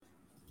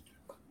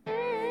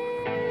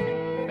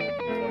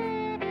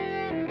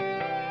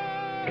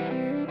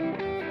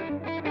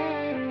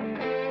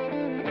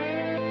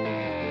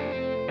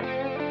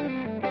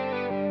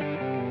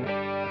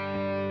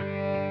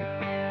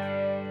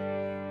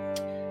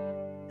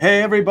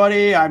Hey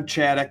everybody, I'm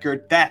Chad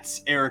Eckert,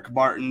 that's Eric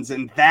Martins,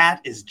 and that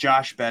is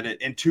Josh Bennett,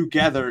 and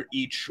together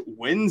each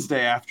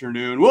Wednesday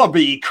afternoon we'll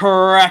be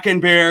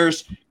cracking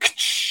beers,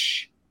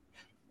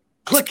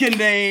 clicking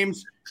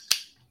names,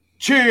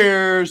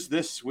 cheers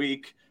this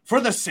week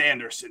for the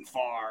Sanderson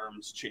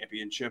Farms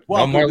Championship.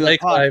 Welcome no more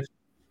Lake Life.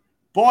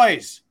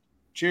 Boys,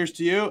 cheers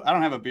to you. I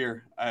don't have a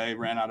beer. I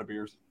ran out of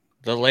beers.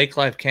 The Lake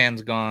Life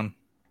can's gone.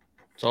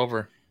 It's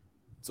over.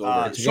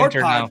 It's short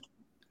pod, now.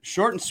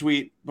 Short and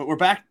sweet, but we're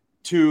back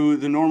to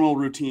the normal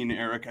routine,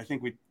 Eric. I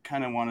think we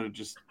kind of wanted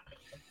to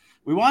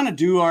we want to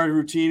do our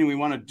routine and we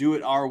want to do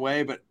it our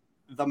way, but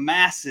the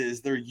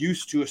masses, they're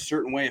used to a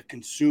certain way of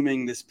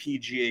consuming this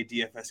PGA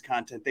DFS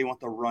content. They want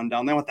the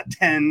rundown. They want the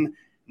 10,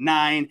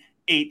 9,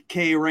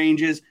 8K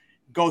ranges,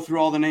 go through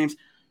all the names.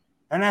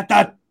 And at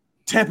that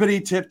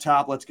tippity tip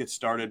top, let's get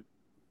started.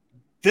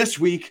 This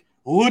week,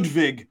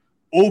 Ludwig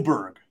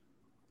Åberg.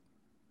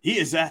 He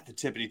is at the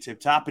tippity tip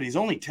top, but he's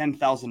only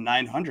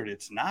 10,900.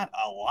 It's not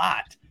a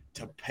lot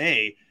to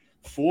pay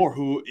for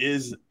who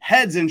is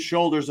heads and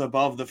shoulders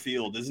above the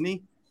field, isn't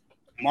he?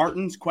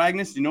 Martins,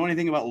 Quagness, do you know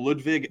anything about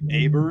Ludwig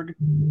Åberg?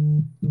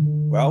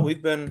 Well,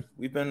 we've been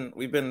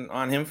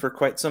on him for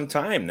quite some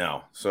time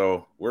now,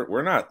 so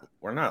we're not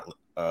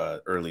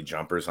early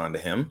jumpers onto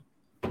him.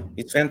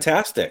 He's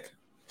fantastic.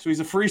 So he's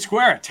a free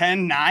square,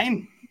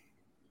 10-9.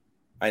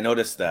 I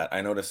noticed that. I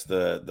noticed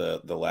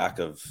the lack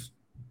of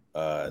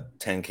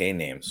 10K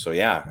names. So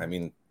yeah, I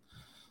mean,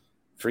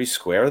 free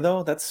square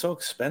though, that's so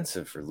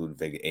expensive for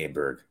Ludwig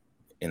Åberg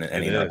in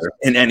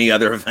any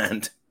other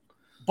event.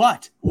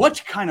 But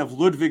what kind of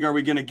Ludwig are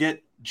we going to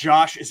get,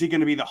 Josh? Is he going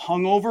to be the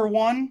hungover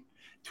one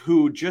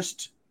who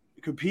just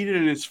competed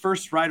in his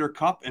first Ryder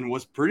Cup and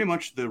was pretty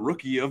much the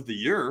rookie of the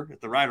year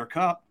at the Ryder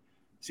Cup?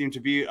 Seemed to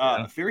be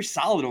very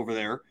solid over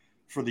there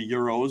for the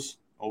Euros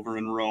over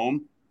in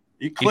Rome.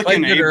 He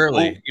played good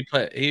early.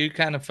 He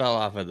kind of fell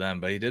off of them,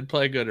 but he did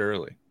play good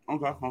early.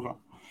 Okay.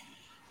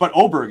 But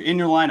Åberg in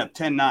your lineup,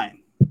 10-9.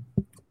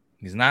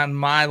 He's not in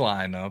my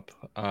lineup.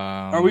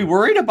 Are we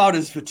worried about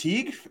his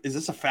fatigue? Is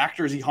this a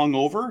factor? Is he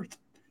hungover? It's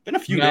been a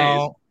few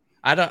days.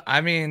 I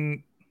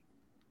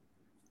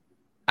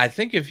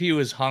think if he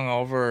was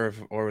hungover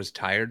or was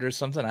tired or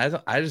something,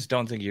 I just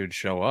don't think he would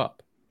show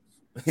up.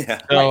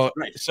 Yeah. Right.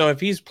 So if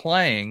he's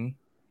playing,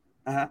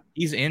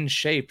 he's in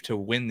shape to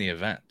win the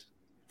event.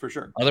 For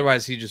sure.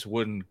 Otherwise, he just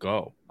wouldn't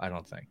go, I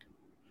don't think.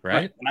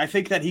 Right? And I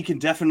think that he can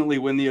definitely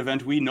win the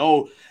event. We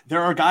know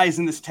there are guys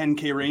in this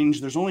 10K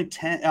range. There's only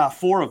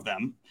 4 of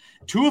them.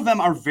 2 of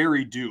them are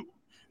very due.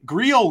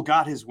 Grillo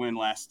got his win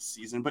last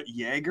season, but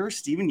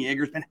Steven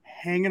Jaeger's been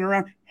hanging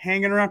around.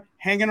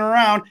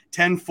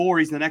 10-4,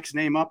 he's the next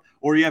name up.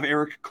 Or you have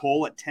Eric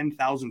Cole at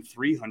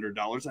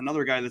 $10,300,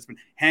 another guy that's been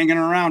hanging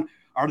around.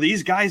 Are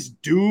these guys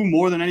due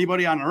more than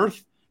anybody on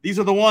earth? These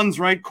are the ones,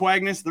 right,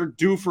 Quagness? They're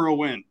due for a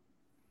win.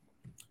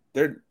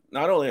 They're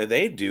not only are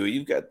they due,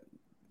 you've got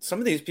some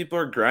of these people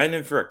are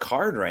grinding for a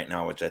card right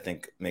now, which I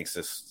think makes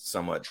this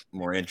somewhat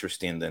more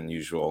interesting than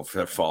usual for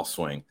the fall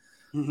swing.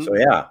 Mm-hmm. So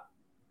yeah,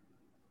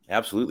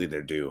 absolutely,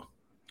 they're due.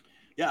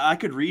 Yeah, I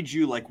could read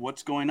you like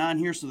what's going on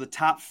here. So the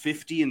top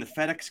 50 in the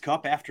FedEx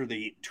Cup after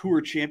the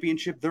Tour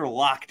Championship, they're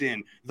locked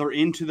in. They're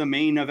into the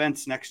main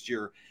events next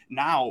year.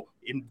 Now,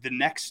 in the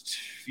next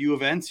few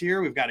events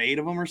here, we've got 8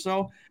 of them or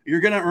so.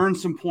 You're going to earn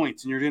some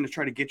points, and you're going to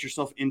try to get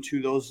yourself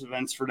into those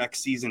events for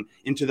next season,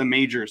 into the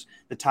majors,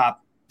 the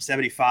top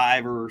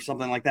 75 or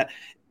something like that.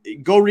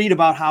 Go read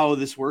about how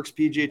this works.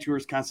 PGA Tour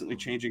is constantly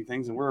changing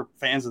things, and we're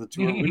fans of the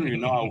tour. We don't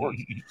even know how it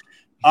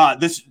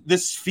works.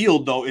 This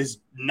field, though, is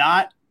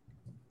not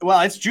 –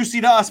 well, it's juicy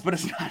to us, but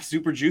it's not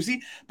super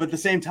juicy. But at the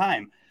same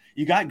time,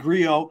 you got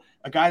Grillo,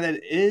 a guy that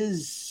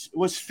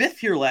was 5th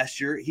here last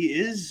year. He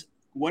is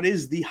what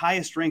is the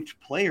highest-ranked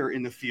player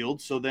in the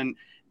field. So then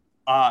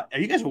are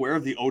you guys aware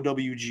of the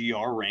OWGR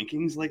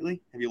rankings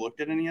lately? Have you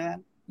looked at any of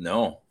that?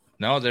 No,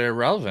 they're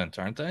irrelevant,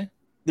 aren't they?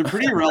 They're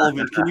pretty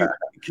irrelevant.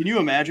 Can you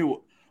imagine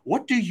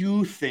what do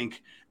you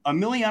think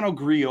Emiliano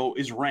Grillo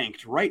is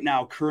ranked right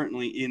now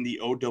currently in the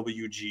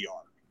OWGR?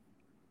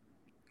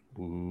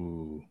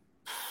 Ooh.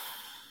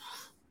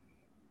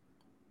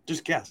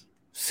 Just guess.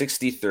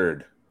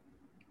 63rd.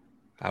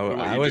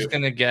 I was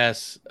going to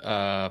guess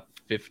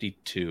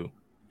 52.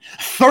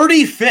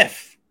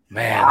 35th.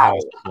 Man,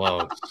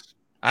 wow.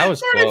 I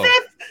was close.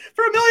 35th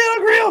for Emiliano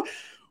Grillo.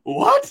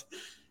 What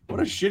a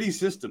shitty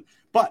system.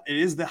 But it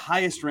is the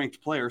highest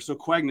ranked player. So,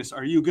 Quagness,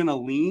 are you going to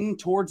lean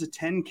towards a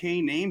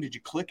 10K name? Did you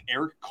click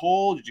Eric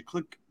Cole? Did you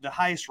click the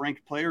highest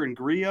ranked player in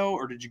Grillo?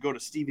 Or did you go to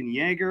Steven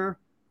Jaeger?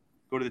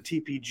 Go to the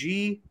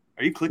TPG?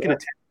 Are you clicking a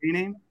 10K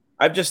name?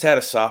 I've just had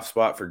a soft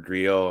spot for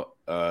Grillo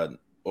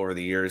over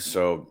the years.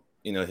 So,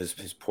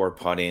 his poor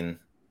putting,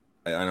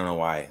 I don't know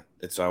why.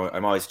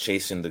 I'm always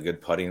chasing the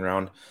good putting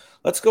round.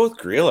 Let's go with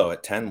Grillo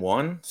at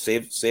 10-1.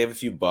 Save a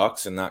few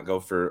bucks and not go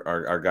for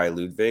our guy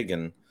Ludwig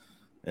and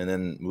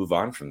then move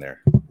on from there.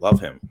 Love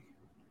him.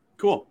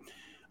 Cool.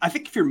 I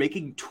think if you're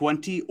making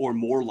 20 or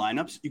more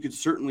lineups, you could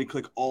certainly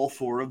click all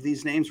 4 of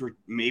these names. We're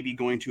maybe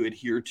going to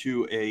adhere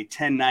to a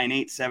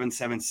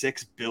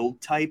 10-9-8-7-7-6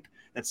 build type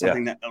That's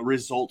something that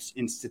results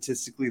in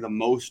statistically the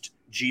most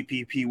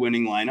GPP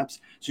winning lineups.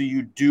 So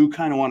you do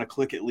kind of want to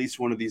click at least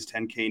one of these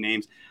 10K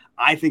names.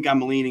 I think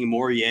I'm leaning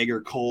more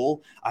Jaeger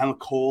Cole. I'm a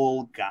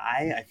Cole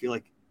guy. I feel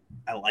like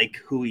I like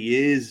who he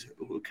is,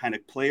 what kind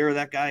of player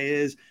that guy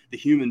is, the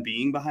human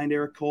being behind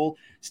Eric Cole.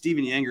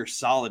 Steven Yanger,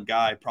 solid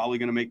guy, probably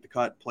going to make the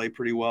cut, play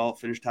pretty well,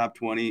 finish top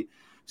 20.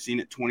 Seen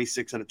it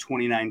 26 out of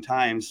 29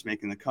 times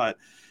making the cut.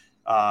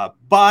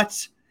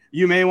 But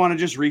you may want to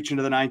just reach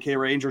into the 9K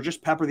range or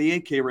just pepper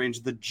the 8K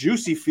range. The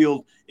juicy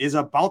field is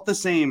about the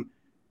same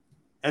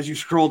as you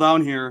scroll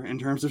down here in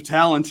terms of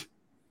talent.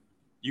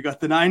 You got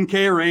the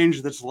 9K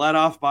range that's led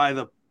off by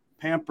the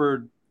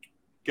pampered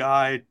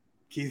guy,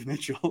 Keith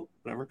Mitchell,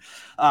 whatever.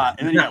 And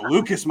then you got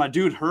Lucas, my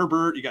dude,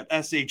 Herbert. You got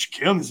S.H.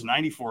 Kim is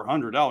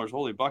 $9,400.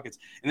 Holy buckets.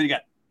 And then you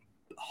got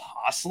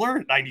Hostler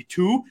at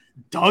 92,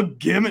 Doug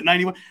Gim at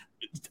 91,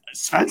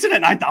 Svensson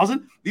at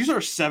 9,000. These are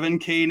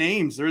 7K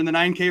names. They're in the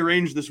 9K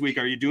range this week.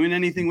 Are you doing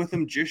anything with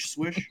them, Jish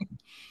Swish?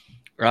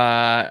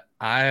 Well,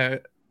 I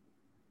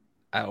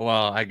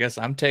guess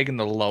I'm taking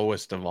the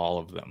lowest of all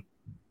of them.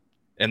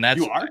 And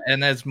that's it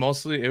was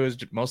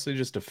mostly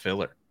just a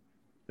filler.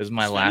 This is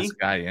my last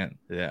guy in.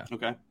 Yeah.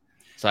 Okay.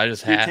 So I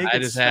just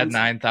had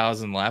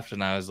 9,000 left,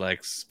 and I was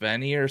like,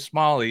 Svenny or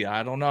Smalley,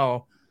 I don't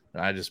know.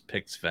 And I just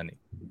picked Svenny.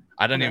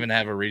 I didn't even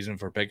have a reason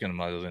for picking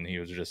him other than he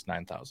was just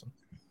 9,000.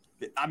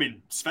 I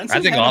mean, Svensson. I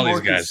think all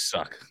these guys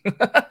suck.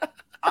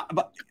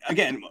 But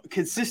again,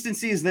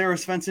 consistency is there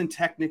with Svensson.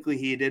 Technically,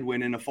 he did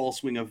win in a full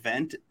swing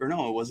event, or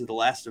no, it wasn't the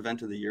last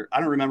event of the year. I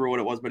don't remember what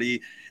it was, but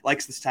he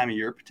likes this time of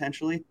year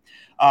potentially.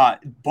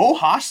 Bo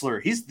Hostler,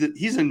 he's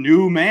a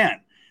new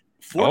man.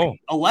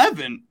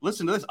 11.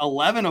 Listen to this: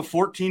 11 of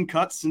 14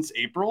 cuts since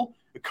April.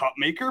 The cut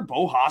maker,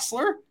 Bo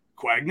Hostler,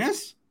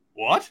 Quagnus.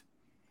 What?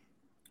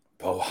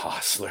 Bo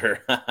Hostler.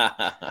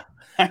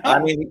 I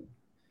mean,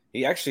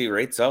 he actually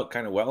rates out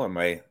kind of well in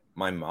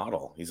my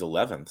model. He's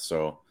 11th,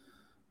 so.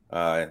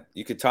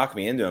 You could talk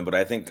me into him, but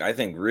I think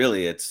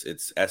really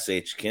it's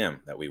S.H. Kim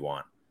that we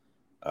want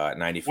at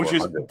 $9,400. Which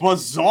is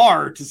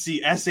bizarre to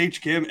see S.H.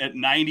 Kim at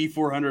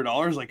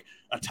 $9,400, like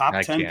a top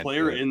 10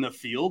 player in the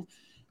field.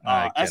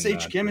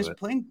 S.H. Kim is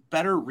playing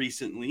better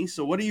recently.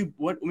 So what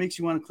makes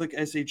you want to click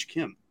S.H.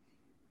 Kim?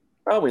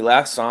 Well, we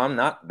last saw him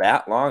not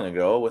that long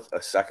ago with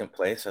a second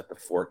place at the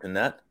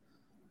Fortinet,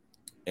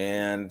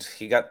 and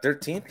he got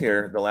 13th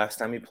here the last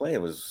time he played.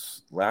 It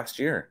was last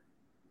year.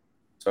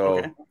 So.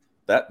 Okay.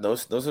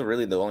 Those are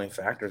really the only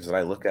factors that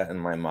I look at in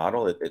my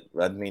model. It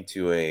led me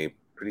to a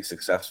pretty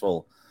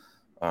successful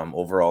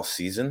overall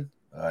season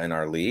in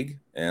our league,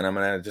 and I'm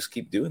gonna just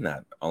keep doing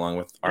that along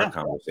with our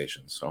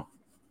conversations. So,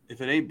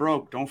 if it ain't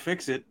broke, don't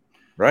fix it.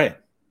 Right.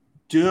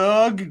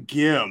 Doug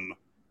Gim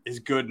is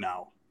good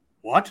now.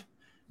 What?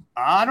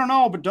 I don't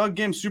know, but Doug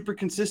Gim super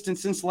consistent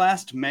since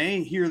last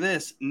May. Hear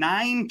this: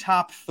 9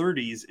 top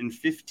 30s in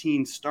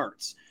 15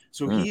 starts.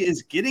 So he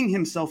is getting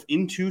himself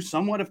into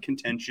somewhat of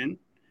contention.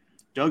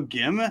 Doug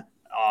Gim,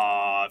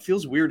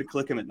 feels weird to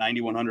click him at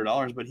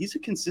 $9,100, but he's a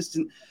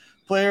consistent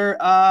player.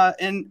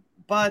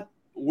 But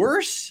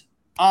worse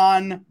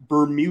on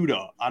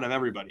Bermuda out of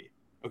everybody.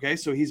 Okay,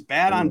 so he's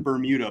bad on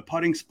Bermuda.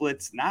 Putting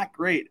splits, not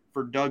great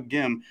for Doug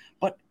Gim.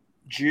 But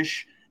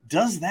Jish,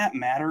 does that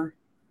matter?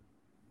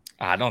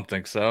 I don't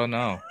think so.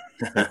 No.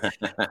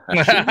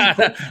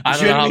 I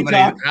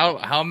don't know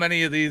how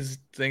many of these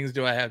things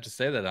do I have to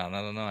say that on?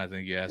 I don't know. I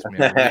think you asked me.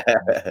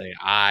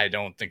 I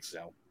don't think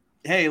so.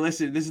 Hey,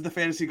 listen, this is the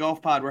Fantasy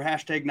Golf Pod. We're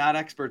 #not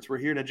experts. We're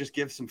here to just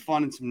give some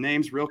fun and some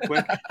names real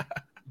quick.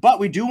 But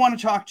we do want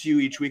to talk to you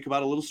each week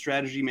about a little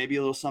strategy, maybe a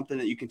little something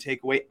that you can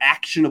take away,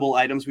 actionable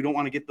items. We don't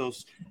want to get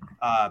those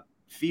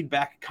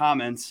feedback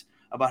comments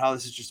about how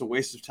this is just a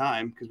waste of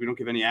time because we don't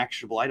give any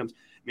actionable items.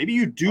 Maybe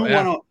you do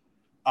want to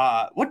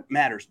what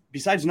matters?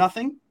 Besides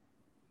nothing?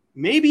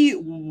 Maybe,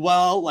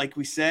 well, like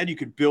we said, you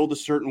could build a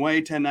certain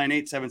way, 10, 9,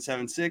 8, 7,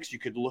 7, 6. You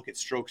could look at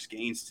strokes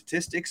gain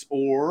statistics,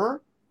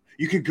 or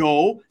you could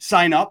go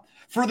sign up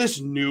for this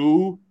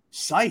new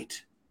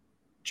site,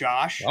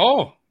 Josh.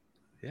 Oh,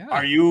 yeah.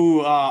 Are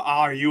you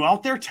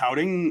out there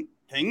touting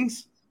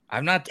things?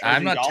 I'm not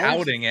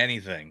touting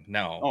anything.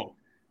 No. Oh,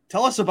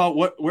 tell us about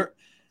where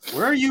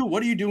are you?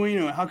 What are you doing?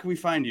 How can we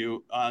find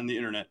you on the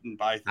internet and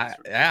buy things?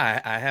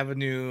 I have a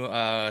new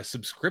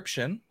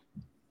subscription.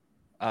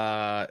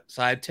 So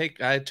I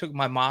took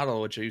my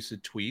model, which I used to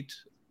tweet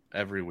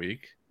every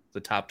week, the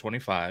top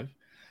 25.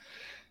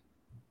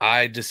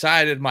 I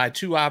decided my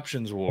 2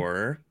 options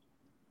were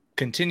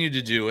continue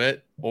to do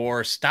it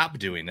or stop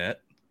doing it.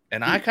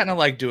 And I kind of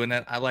like doing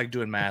it. I like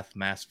doing math.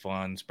 Math's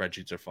fun.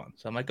 Spreadsheets are fun.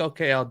 So I'm like,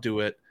 okay, I'll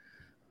do it.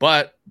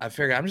 But I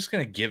figure I'm just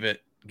going to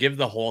give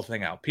the whole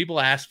thing out. People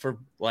ask for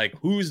like,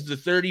 who's the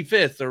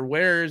 35th or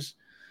where's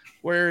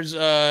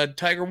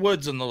Tiger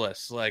Woods on the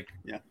list? Like,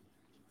 yeah,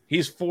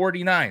 he's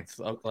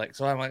 49th. Like,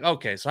 so I'm like,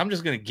 okay, so I'm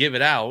just going to give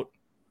it out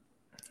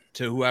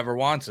to whoever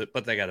wants it,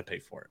 but they got to pay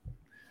for it.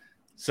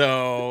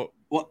 So,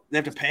 well, they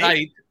have to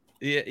pay.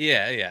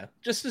 Yeah.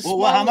 Just a small.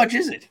 Well, how much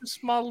is it? A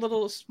small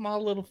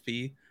little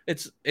fee.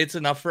 It's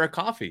enough for a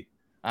coffee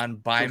on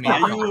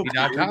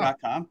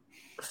buymeacoffee.com.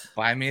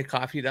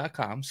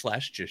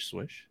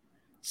 buymeacoffee.com/jishswish.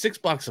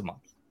 $6 a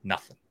month,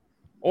 nothing.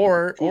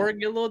 Or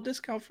get a little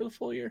discount for the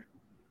full year.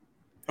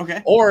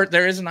 Okay. Or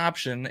there is an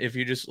option if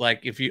you just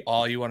like, if you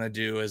all you want to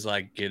do is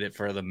like get it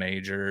for the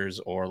majors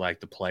or like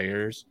the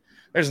players.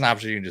 There's an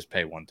option you can just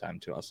pay one time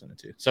too. I'll send it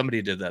to you.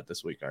 Somebody did that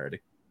this week already.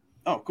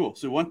 Oh, cool.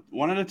 So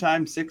one at a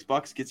time,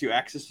 $6 gets you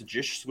access to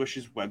Jish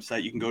Swish's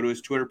website. You can go to his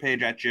Twitter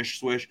page at Jish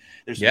Swish.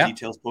 There's some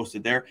details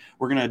posted there.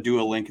 We're going to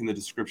do a link in the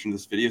description of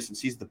this video.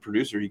 Since he's the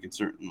producer, you could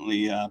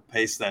certainly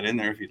paste that in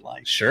there if you'd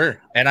like. Sure.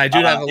 And I do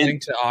have a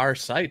link to our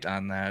site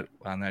on that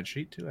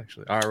sheet too,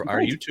 actually.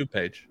 Our YouTube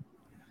page.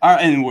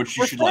 And which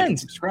you should like and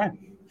subscribe.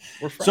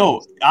 We're friends.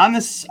 So on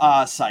this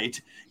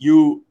site,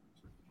 you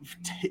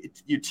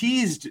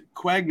teased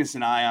Quagnus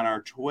and I on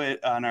our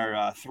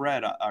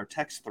thread, our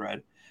text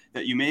thread,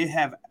 that you may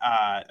have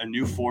a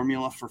new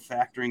formula for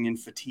factoring in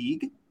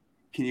fatigue.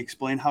 Can you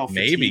explain how?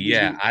 Maybe,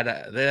 yeah.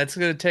 That's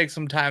going to take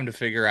some time to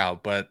figure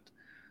out, but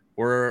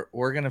we're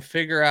going to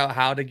figure out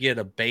how to get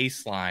a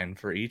baseline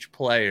for each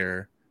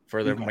player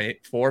for the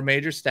 4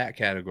 major stat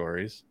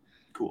categories.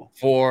 Cool.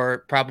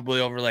 For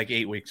probably over like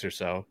 8 weeks or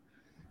so,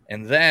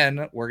 and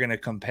then we're going to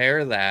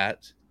compare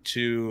that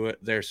to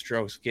their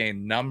strokes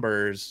gained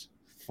numbers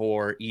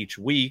for each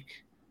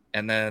week,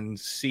 and then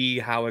see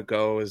how it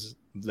goes.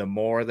 The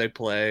more they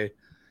play,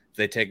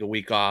 they take a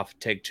week off,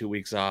 take 2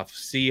 weeks off,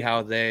 see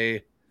how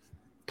they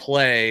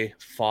play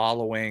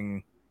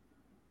following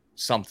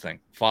something,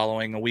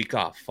 following a week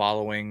off,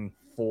 following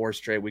 4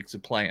 straight weeks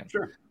of playing.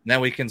 Sure. And then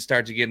we can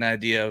start to get an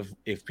idea of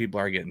if people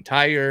are getting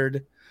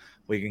tired.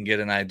 We can get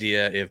an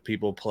idea if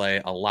people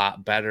play a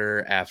lot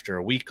better after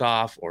a week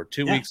off or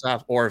 2 weeks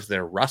off, or if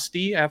they're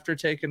rusty after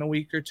taking a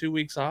week or 2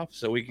 weeks off.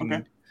 So we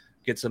can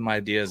get some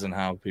ideas on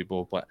how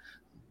people play.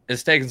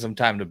 It's taking some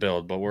time to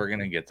build, but we're going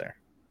to get there.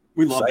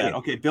 We love that.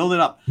 Okay, build it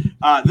up.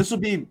 This will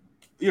be,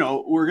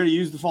 we're going to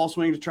use the fall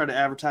swing to try to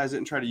advertise it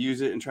and try to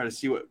use it and try to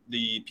see what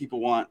the people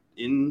want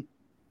in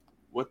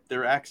what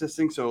they're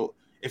accessing. So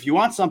if you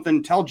want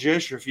something, tell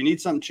Jish, or if you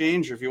need something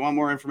changed, or if you want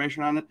more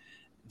information on it,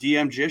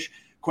 DM Jish.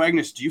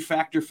 Quagnus, do you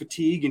factor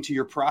fatigue into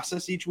your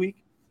process each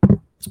week?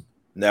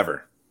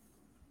 Never.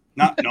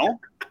 No?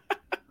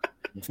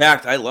 In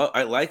fact, I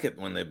like it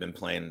when they've been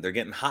playing. They're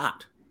getting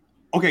hot.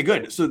 Okay,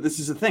 good. So this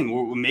is the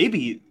thing.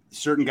 Maybe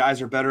certain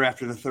guys are better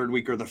after the 3rd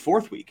week or the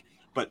 4th week.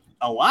 But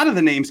a lot of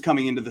the names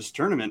coming into this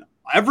tournament,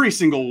 every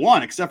single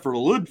one except for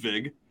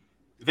Ludwig,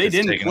 they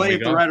didn't play at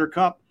the Ryder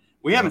Cup.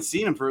 We haven't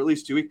seen him for at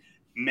least 2 weeks.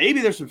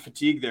 Maybe there's some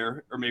fatigue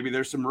there, or maybe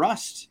there's some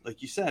rust,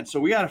 like you said. So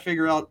we got to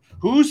figure out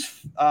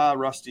who's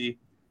rusty,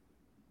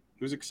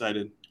 who's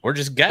excited. We're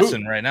just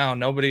guessing right now.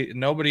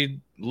 Nobody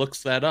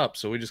looks that up,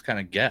 so we just kind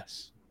of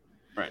guess.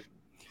 Right.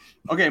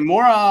 Okay,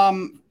 more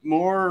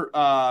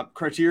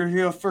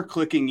criteria for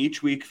clicking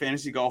each week.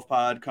 Fantasy Golf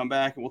Pod. Come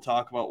back and we'll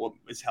talk about what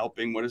is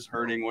helping, what is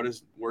hurting, what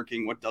is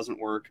working, what doesn't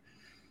work.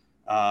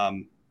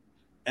 And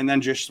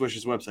then Jish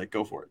Swish's website.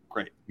 Go for it.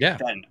 Great. Yeah.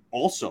 Then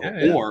also,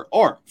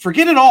 or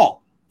forget it all.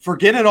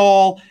 Forget it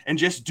all and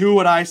just do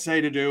what I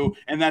say to do,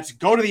 and that's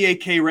go to the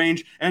 8K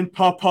range and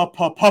pepper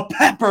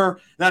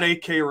that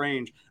 8K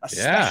range,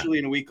 especially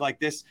in a week like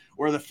this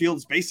where the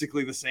field's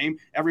basically the same.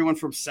 Everyone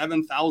from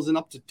 7,000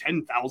 up to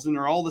 10,000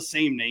 are all the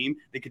same name.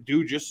 They could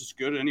do just as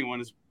good. Anyone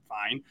is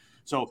fine.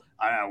 So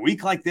a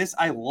week like this,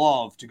 I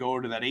love to go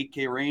to that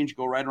 8K range,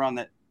 go right around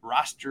that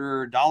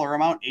roster dollar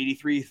amount,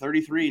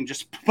 83.33, and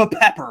just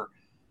pepper,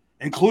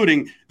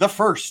 including the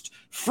first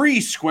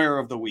free square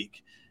of the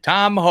week.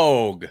 Tom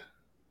Hogue.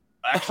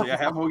 Actually, I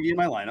have Hoagie in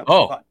my lineup.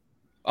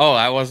 Oh,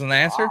 that wasn't the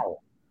answer? Wow.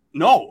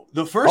 No,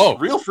 the first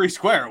real free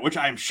square, which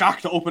I'm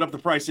shocked to open up the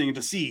pricing and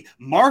to see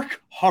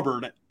Mark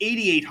Hubbard at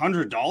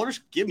 $8,800.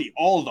 Give me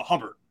all the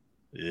Hubbard.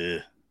 Yeah.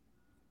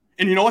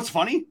 And you know what's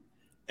funny?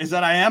 Is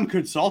that I am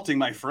consulting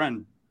my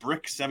friend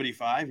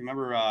Brick75.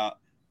 Remember?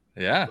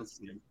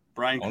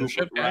 Brian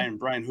Cooper,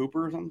 Brian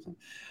Hooper or something.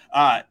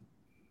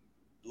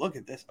 Look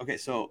at this. Okay,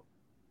 so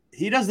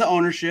he does the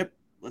ownership.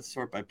 Let's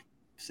sort by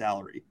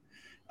salary.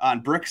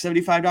 On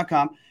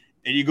brick75.com,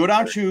 and you go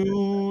down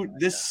to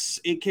this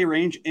 8K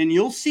range, and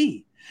you'll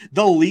see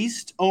the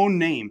least owned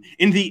name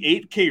in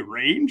the 8K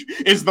range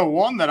is the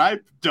one that I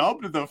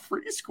dubbed the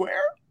free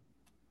square.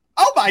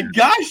 Oh my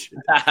gosh!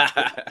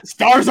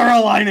 Stars are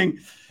aligning.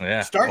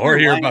 Yeah, or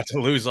you're about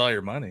to lose all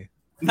your money.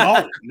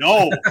 No.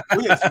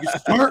 Look at this. You can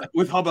start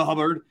with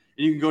Hubbard,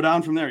 and you can go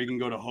down from there. You can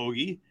go to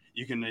Hoagie.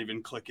 You can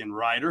even click in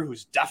Ryder,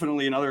 who's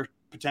definitely another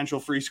potential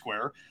free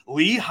square.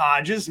 Lee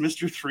Hodges,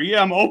 Mr.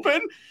 3M Open.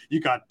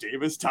 You got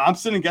Davis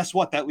Thompson, and guess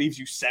what? That leaves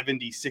you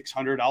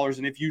 $7,600.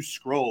 And if you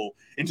scroll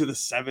into the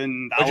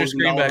 $7,000 put your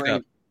screen back range,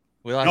 up.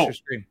 We lost your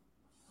screen.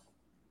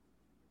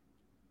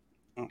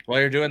 While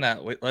you're doing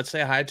that, let's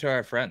say hi to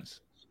our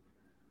friends.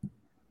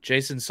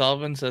 Jason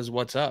Sullivan says,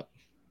 "What's up?"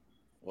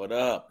 What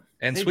up?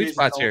 And hey, Sweet Jason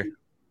Spot's Sullivan. Here.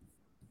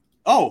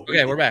 Oh,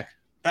 okay, we're back.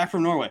 Back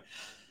from Norway.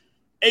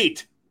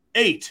 8,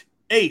 8,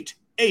 8,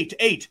 8,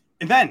 8,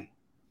 and then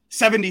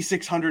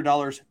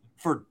 $7,600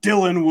 for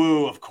Dylan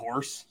Wu, of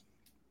course.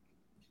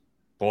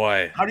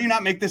 Boy, how do you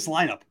not make this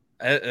lineup?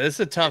 It's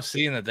a tough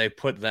scene that they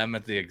put them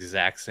at the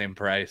exact same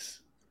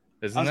price,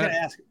 isn't I was it? going to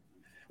ask,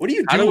 what do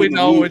you do? How do we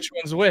know which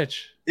one's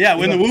which? Yeah,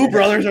 when the Wu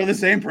brothers are the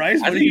same price,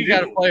 I what do think you you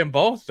got to do? play them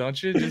both,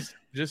 don't you?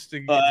 Just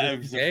in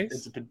case.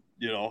 It's a,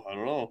 I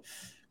don't know.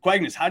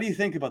 Quagnus, how do you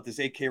think about this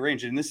 8K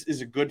range? And this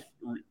is a good.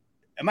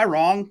 Am I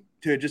wrong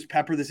to just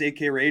pepper this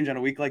 8K range on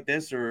a week like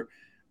this, or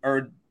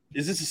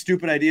is this a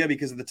stupid idea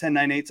because of the 10,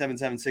 9, 8, 7,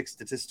 7, 6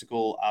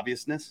 statistical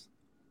obviousness?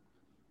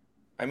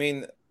 I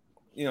mean,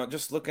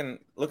 just looking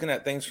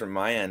at things from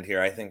my end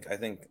here, I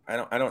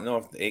don't know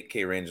if the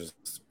 8K range is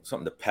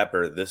something to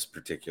pepper this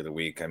particular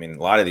week. I mean,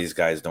 a lot of these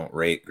guys don't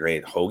rate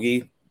great.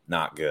 Hoagie,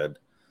 not good.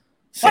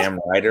 Sam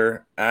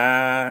Ryder,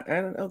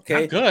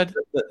 okay, Not good.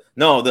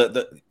 No,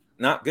 the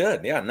not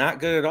good. Yeah, not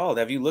good at all.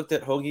 Have you looked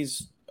at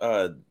Hoagie's?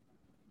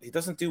 He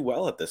doesn't do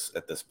well at this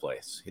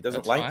place. He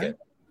doesn't like it.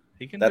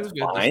 He can That's do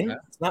good fine. this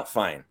time. It's not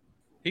fine.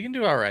 He can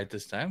do all right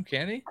this time,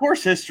 can he?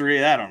 Course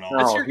history, I don't know.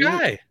 That's your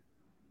guy.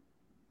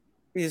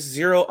 He's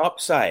zero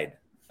upside.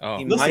 Oh,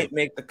 He might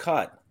make the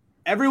cut.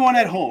 Everyone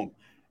at home,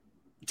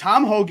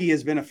 Tom Hoagie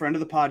has been a friend of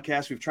the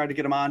podcast. We've tried to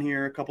get him on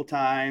here a couple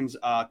times.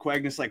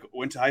 Quagnus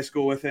went to high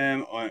school with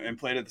him and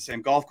played at the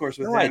same golf course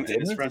with him,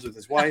 and is friends with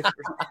his wife.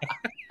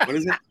 What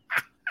is it?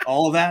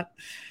 All of that.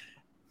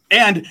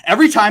 And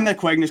every time that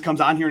Quagnus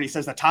comes on here and he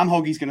says that Tom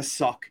Hoagie's going to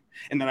suck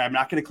and that I'm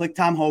not going to click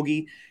Tom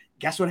Hoagie,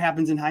 guess what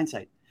happens in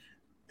hindsight?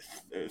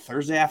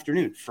 Thursday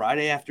afternoon,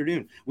 Friday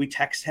afternoon, we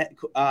text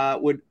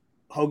would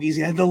Hoagie's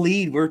had the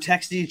lead. We're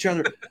texting each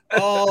other.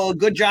 Oh,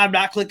 good job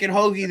not clicking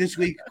Hoagie this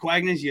week,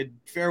 Quagnus, you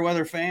fair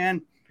weather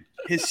fan.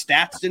 His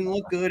stats didn't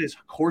look good. His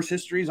course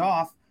history's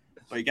off.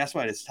 But guess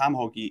what? It's Tom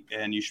Hoagie,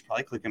 and you should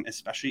probably click him,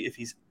 especially if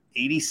he's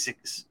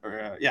 86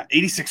 or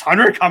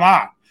 8,600. Come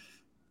on.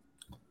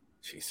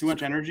 Jesus. Too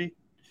much energy?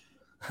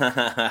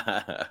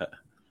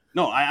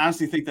 No, I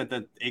honestly think that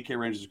the 8K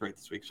range is great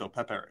this week. So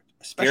pep Eric,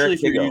 especially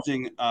if you're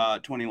using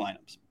 20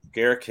 lineups.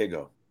 Garrick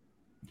Higo.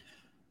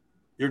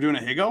 You're doing a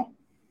Higo?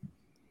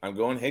 I'm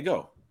going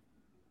Higo.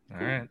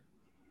 all right.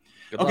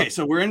 Good Okay, luck.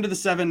 so we're into the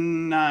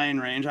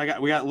 7-9 range.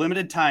 We got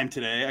limited time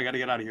today. I got to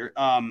get out of here.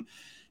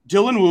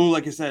 Dylan Wu,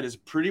 like I said, is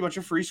pretty much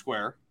a free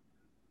square.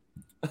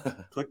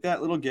 Click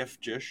that little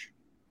GIF, Jish.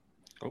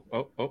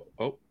 Oh,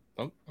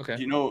 okay.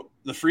 You know,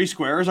 the free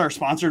squares are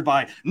sponsored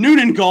by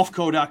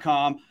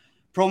NoonanGolfCo.com.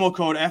 Promo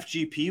code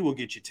FGP will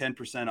get you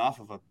 10% off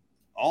of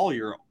all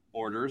your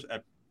orders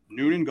at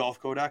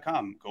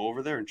NoonanGolfCo.com. Go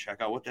over there and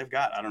check out what they've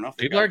got. I don't know if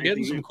People are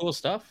getting some cool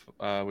stuff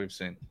we've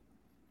seen.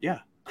 Yeah,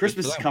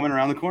 Christmas is coming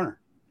around the corner.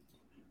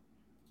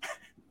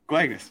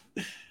 Quagnus,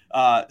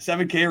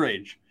 7K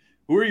range.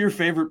 Who are your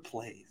favorite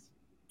plays?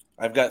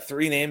 I've got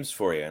 3 names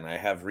for you, and I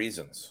have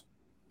reasons.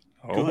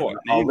 Oh, boy.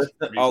 I'll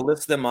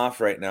list them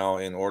off right now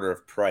in order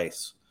of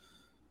price.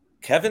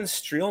 Kevin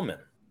Streelman.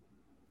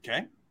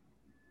 Okay.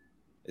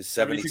 Is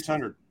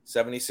 7,600.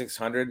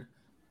 7,600.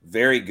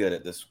 Very good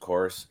at this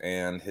course.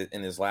 And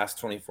in his last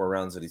 24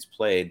 rounds that he's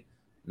played,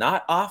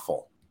 not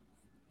awful.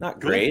 Not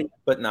great,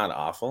 but not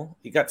awful.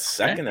 He got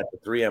second at the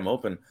 3M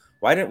Open.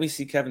 Why didn't we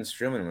see Kevin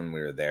Streelman when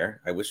we were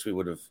there? I wish we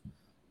would have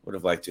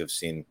liked to have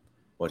seen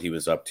what he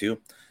was up to.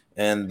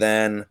 And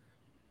then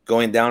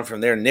going down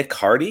from there, Nick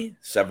Hardy,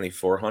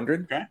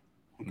 7,400.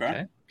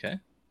 Okay.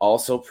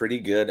 Also pretty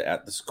good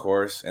at this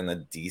course and a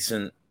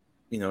decent,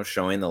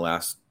 showing the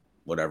last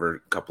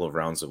couple of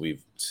rounds that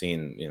we've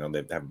seen.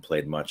 They haven't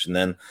played much. And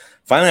then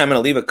finally, I'm going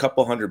to leave a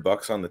couple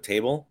 $100 on the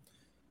table.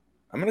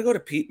 I'm going to go to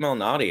Pete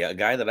Malnati, a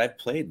guy that I've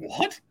played.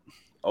 What?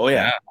 Oh,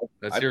 yeah.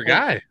 That's your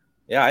guy.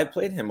 Yeah, I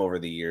played him over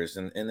the years,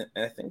 and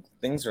I think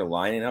things are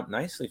lining up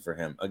nicely for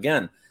him.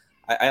 Again,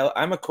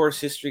 I'm a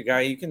course history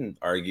guy. You can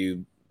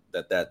argue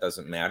that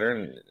doesn't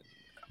matter,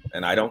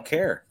 and I don't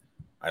care.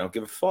 I don't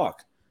give a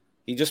fuck.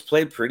 He just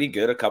played pretty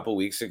good a couple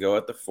weeks ago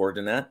at the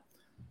Fortinet.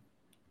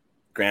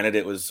 Granted,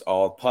 it was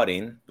all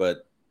putting,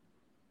 but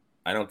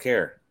I don't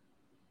care.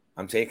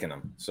 I'm taking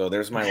him. So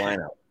there's my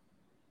lineup.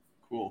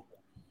 Cool.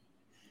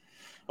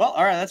 Well,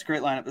 all right, that's a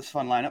great lineup. That's a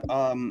fun lineup.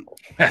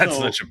 That's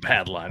such a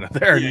bad lineup.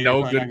 There are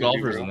no good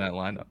golfers in that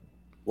lineup.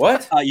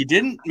 What? You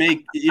didn't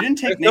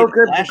take no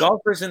good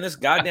golfers in this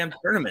goddamn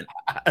tournament.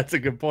 That's a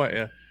good point.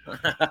 Yeah.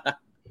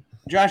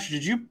 Josh,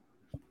 did you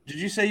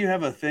say you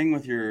have a thing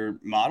with your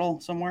model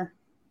somewhere?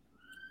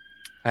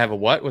 I have a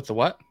what with the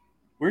what?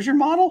 Where's your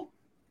model?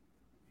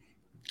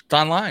 It's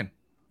online.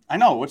 I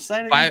know. Which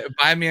site?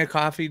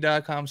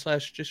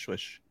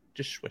 Buymeacoffee.com/jishswish.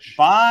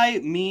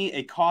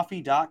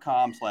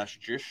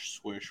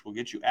 Buymeacoffee.com/jishswish will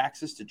get you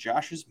access to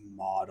Josh's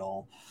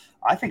model.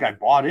 I think I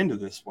bought into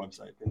this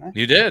website, didn't I?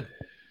 You did.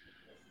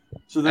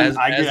 So then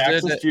I get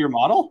access to your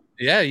model?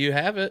 Yeah, you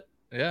have it.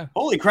 Yeah.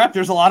 Holy crap,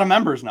 there's a lot of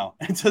members now.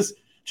 It says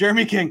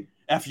Jeremy King,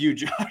 F you,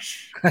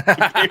 Josh.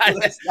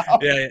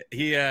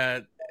 Yeah,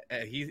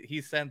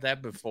 he sent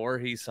that before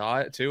he saw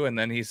it too, and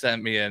then he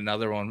sent me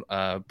another one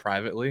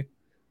privately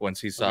once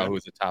he saw who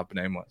the top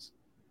name was.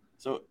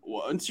 So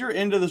once you're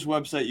into this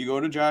website, you go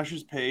to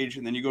Josh's page,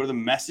 and then you go to the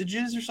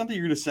messages or something.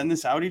 You're going to send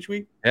this out each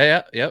week?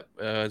 Yep.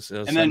 And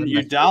then you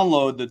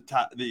download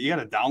you got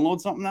to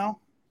download something now?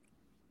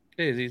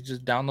 Yeah, you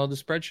just download the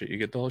spreadsheet. You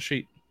get the whole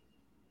sheet.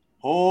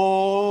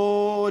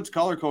 Oh, it's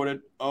color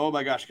coded. Oh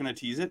my gosh, can I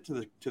tease it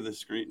to the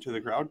screen, to the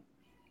crowd?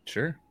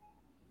 Sure.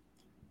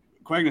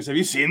 Quagnus, have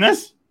you seen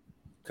this?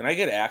 Can I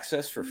get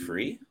access for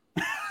free?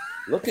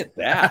 Look at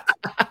that.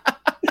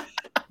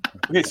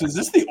 Okay, so is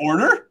this the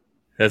order?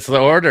 That's the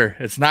order.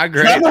 It's not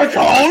great. Trevor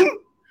Cohn?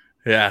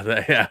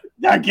 Yeah.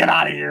 Yeah, get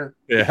out of here.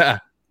 Yeah.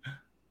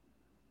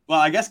 Well,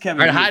 I guess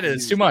Kevin. All right, hide it.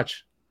 It's too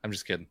much. I'm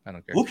just kidding. I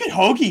don't care. Look at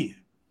Hoagie.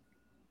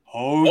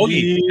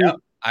 Hoagie. Yep.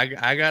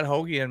 I got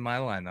Hoagie in my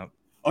lineup.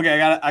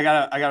 Okay, I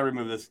gotta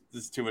remove this.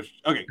 This is too much.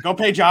 Okay, go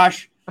pay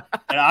Josh.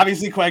 And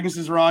obviously, Quagnus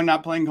is wrong,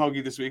 not playing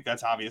Hoagie this week.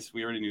 That's obvious.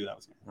 We already knew that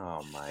was.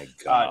 Oh my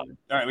god!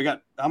 All right, we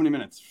got how many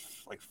minutes?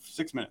 Like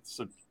 6 minutes.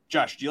 So,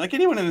 Josh, do you like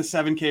anyone in the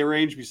 7K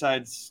range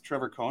besides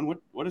Trevor Cohn?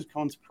 What is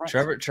Cohn's price?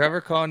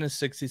 Trevor Cohn is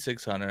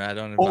 6,600. I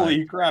don't.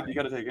 Holy crap! You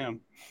got to take him.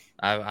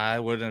 I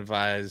wouldn't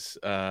advise.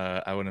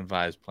 I wouldn't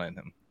advise playing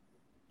him.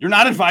 You're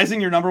not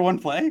advising your number one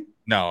play?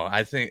 No,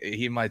 I think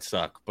he might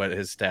suck, but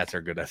his stats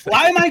are good. I think.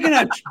 Why am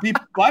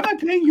I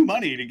paying you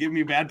money to give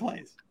me bad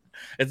plays?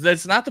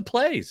 It's not the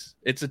plays.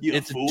 It's a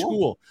fool?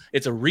 tool.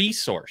 It's a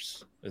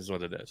resource, is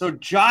what it is. So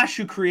Josh,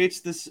 who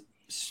creates this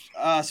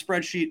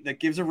spreadsheet that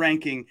gives a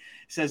ranking,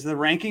 says the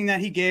ranking that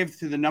he gave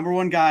to the number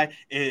one guy,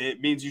 it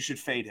means you should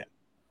fade him.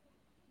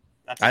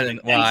 I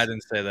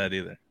didn't say that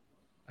either.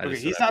 Okay,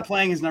 he's not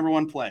playing his number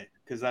one play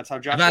because that's how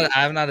Josh.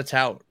 I'm not a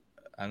tout.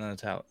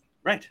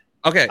 Right.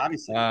 Okay.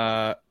 Obviously.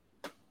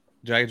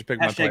 Do I get to pick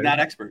my player? Not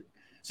expert.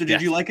 So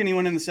did you like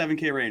anyone in the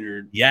 7K range?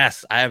 Or...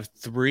 Yes, I have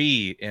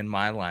 3 in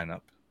my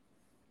lineup.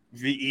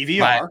 The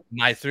EVR.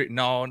 My 3.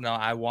 No,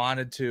 I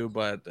wanted to,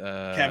 but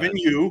Kevin,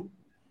 you.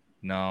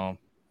 No.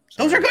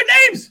 Sorry. Those are good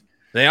names.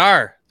 They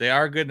are. They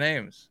are good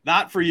names.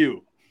 Not for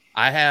you.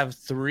 I have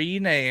 3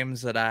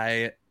 names that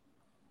I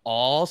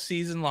all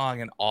season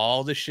long in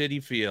all the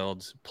shitty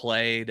fields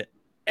played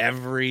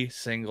every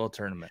single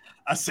tournament.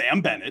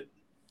 Sam Bennett.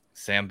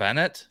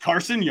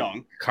 Carson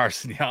Young.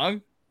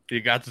 You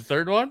got the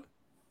third one?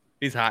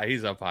 He's high.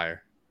 He's up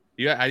higher.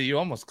 You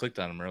almost clicked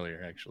on him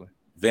earlier, actually.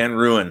 Van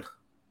Ruin.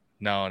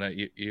 No,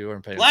 you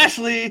weren't paying.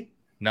 Lashley.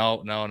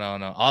 No.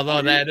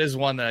 Although that is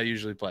one that I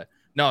usually play.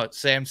 No, it's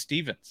Sam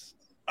Stevens.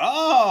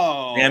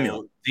 Oh,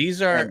 Samuel. These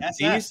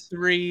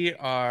 3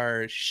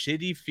 are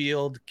shitty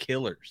field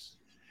killers.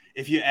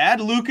 If you add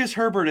Lucas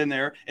Herbert in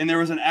there, and there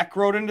was an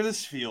Eckroad into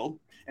this field,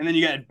 and then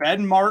you got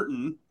Ben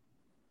Martin,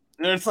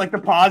 then it's like the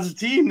positive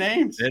team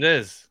names. It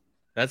is.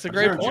 That's a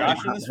great point.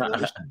 Josh in this field? I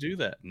should do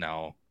that.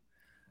 No.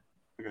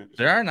 Okay.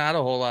 There are not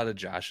a whole lot of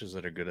Joshes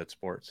that are good at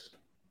sports.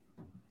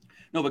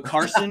 No, but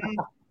Carson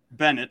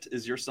Bennett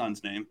is your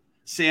son's name.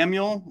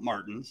 Samuel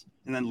Martins,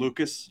 and then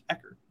Lucas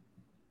Eckert.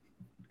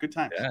 Good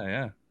times.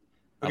 Yeah.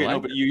 Okay,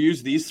 but you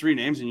use these 3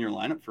 names in your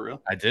lineup for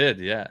real? I did,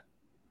 yeah.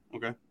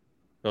 Okay.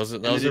 Those are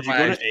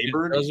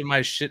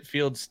my shit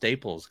field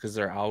staples because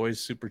they're always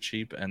super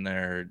cheap and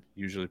they're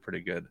usually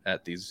pretty good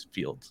at these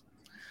fields.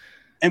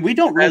 And we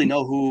don't really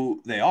know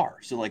who they are,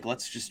 so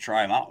let's just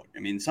try them out. I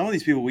mean, some of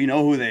these people we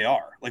know who they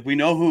are. Like we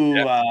know who.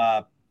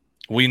 Yeah.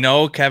 We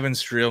know Kevin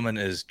Streelman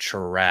is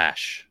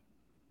trash.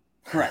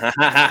 Correct.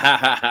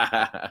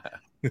 I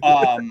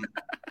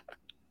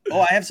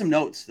have some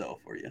notes though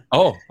for you.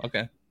 Oh,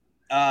 okay.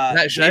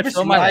 Should I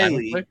fill my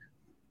Riley. quick?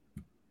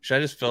 Should I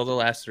just fill the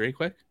last 3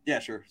 quick? Yeah,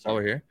 sure. Sorry.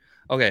 Over here.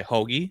 Okay,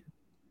 Hoagie.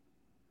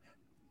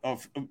 Oh,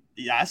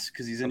 yes,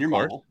 because he's in your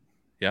model.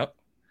 Yep.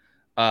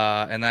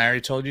 And I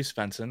already told you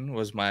Svensson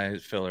was my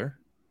filler.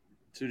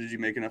 So did you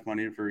make enough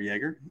money for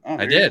Jaeger? Oh,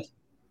 I did.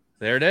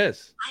 There it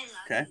is.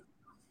 Okay.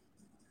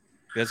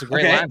 That's a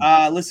great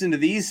line. Listen to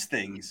these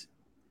things.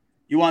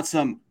 You want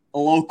some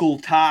local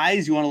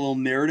ties? You want a little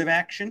narrative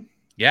action?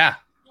 Yeah,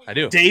 I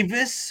do.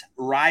 Davis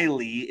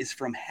Riley is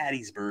from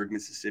Hattiesburg,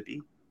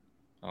 Mississippi.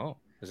 Oh,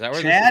 is that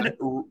where Chad?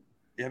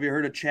 Have you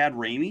heard of Chad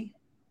Ramey?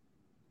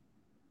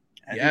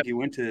 I think he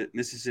went to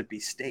Mississippi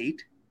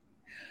State.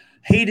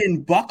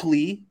 Hayden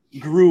Buckley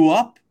grew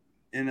up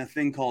in a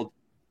thing called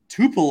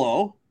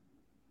Tupelo.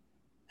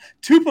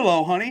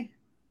 Tupelo, honey.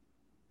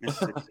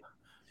 Mississippi.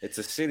 It's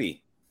a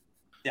city.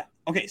 Yeah.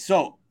 Okay,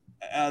 so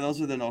those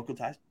are the local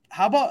ties.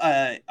 How about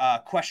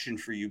a question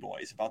for you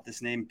boys about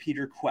this name,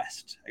 Peter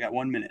Quest? I got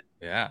 1 minute.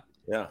 Yeah.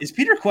 Is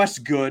Peter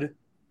Quest good?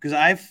 Because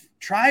I've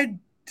tried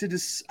to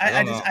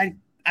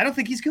I don't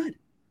think he's good.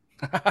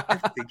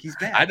 I think he's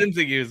bad. I didn't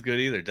think he was good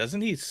either.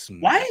 Doesn't he?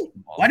 Why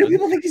do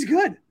people think he's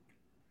good?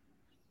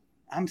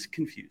 I'm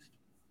confused.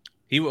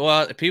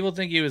 People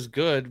think he was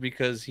good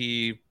because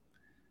I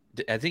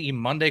think he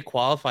Monday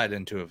qualified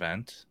into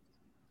event.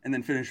 And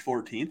then finished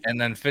 14th.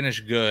 And then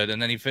finished good. And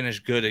then he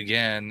finished good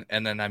again.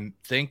 And then I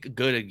think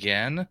good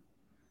again.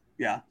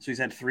 Yeah. So he's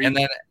had 3.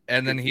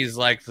 And then he's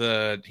like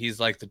the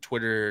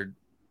Twitter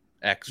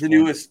the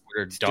newest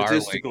Twitter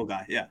statistical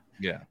guy. Yeah.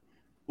 Yeah.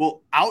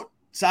 Well,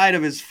 outside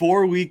of his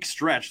 4-week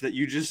stretch that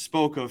you just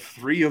spoke of,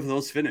 3 of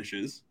those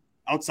finishes,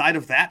 outside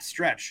of that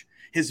stretch,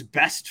 his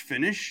best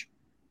finish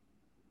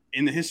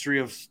in the history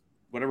of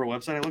whatever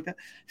website I looked at,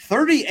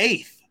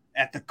 38th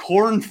at the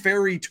Corn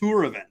Ferry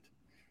Tour event.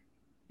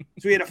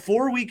 So we had a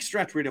 4-week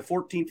stretch. We had a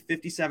 14th,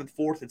 57th,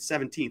 4th, and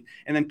 17th.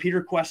 And then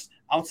Peter Quest,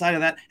 outside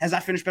of that, has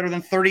not finished better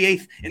than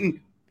 38th. And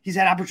he's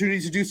had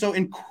opportunities to do so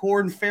in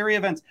Corn Ferry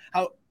events.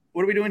 What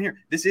are we doing here?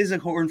 This is a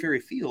Corn Ferry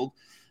field,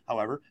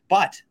 however.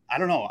 But I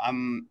don't know.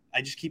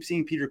 I just keep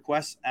seeing Peter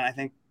Quest, and I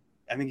think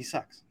he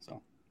sucks.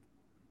 So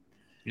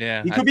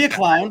yeah, he could be a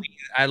clown.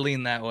 I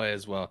lean that way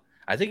as well.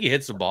 I think he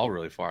hits the ball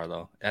really far,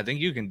 though. I think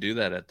you can do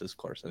that at this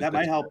course. That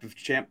might help if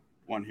Champ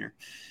won here.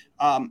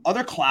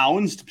 Other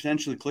clowns to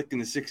potentially click in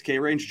the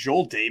 6K range.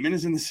 Joel Damon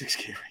is in the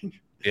 6K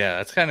range. Yeah,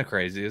 that's kind of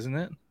crazy, isn't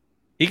it?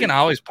 He can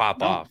always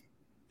pop off.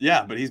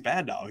 Yeah, but he's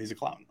bad now. He's a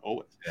clown,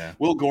 always. Yeah.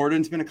 Will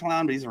Gordon's been a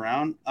clown, but he's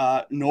around.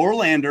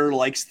 Norlander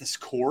likes this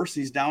course.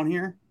 He's down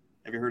here.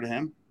 Have you heard of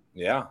him?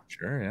 Yeah.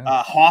 Sure,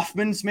 yeah.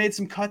 Hoffman's made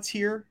some cuts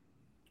here.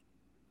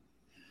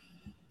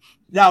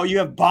 Now, you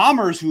have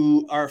bombers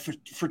who are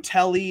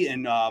Fratelli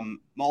and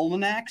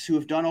Molinax who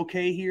have done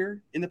okay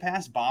here in the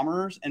past,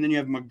 bombers. And then you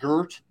have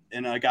McGirt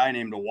and a guy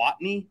named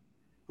Watney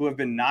who have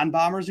been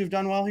non-bombers who've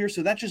done well here.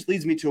 So that just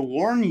leads me to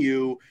warn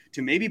you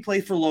to maybe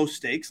play for low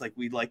stakes like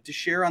we'd like to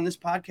share on this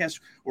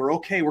podcast. We're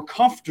okay. We're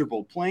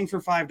comfortable playing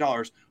for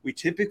 $5. We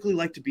typically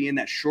like to be in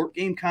that short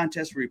game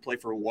contest where you play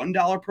for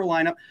 $1 per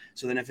lineup.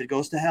 So then if it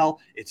goes to hell,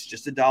 it's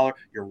just $1.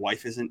 Your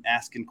wife isn't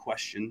asking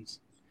questions.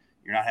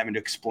 You're not having to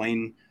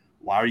explain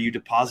why are you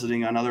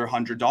depositing another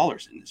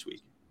 $100 in this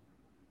week.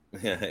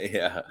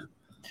 Yeah.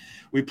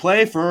 We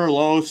play for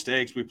low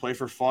stakes. We play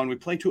for fun. We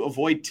play to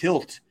avoid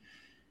tilt.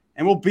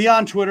 And we'll be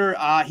on Twitter.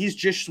 He's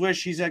Jish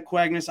Swish. He's at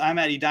Quagness. I'm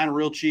at Edina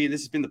Realchi.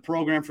 This has been the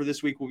program for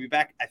this week. We'll be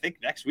back, I think,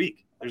 next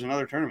week. There's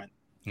another tournament.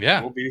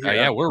 Yeah. We'll be here.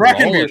 Yeah, we're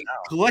rolling now.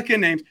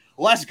 Clicking names.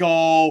 Let's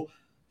go.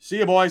 See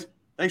you, boys.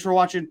 Thanks for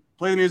watching.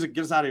 Play the music.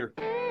 Get us out of here.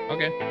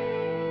 Okay.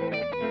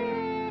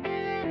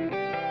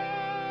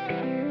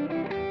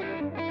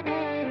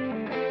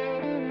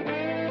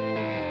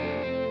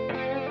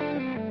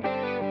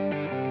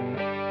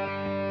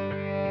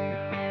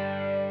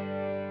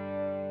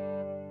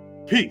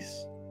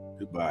 Peace.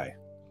 Goodbye.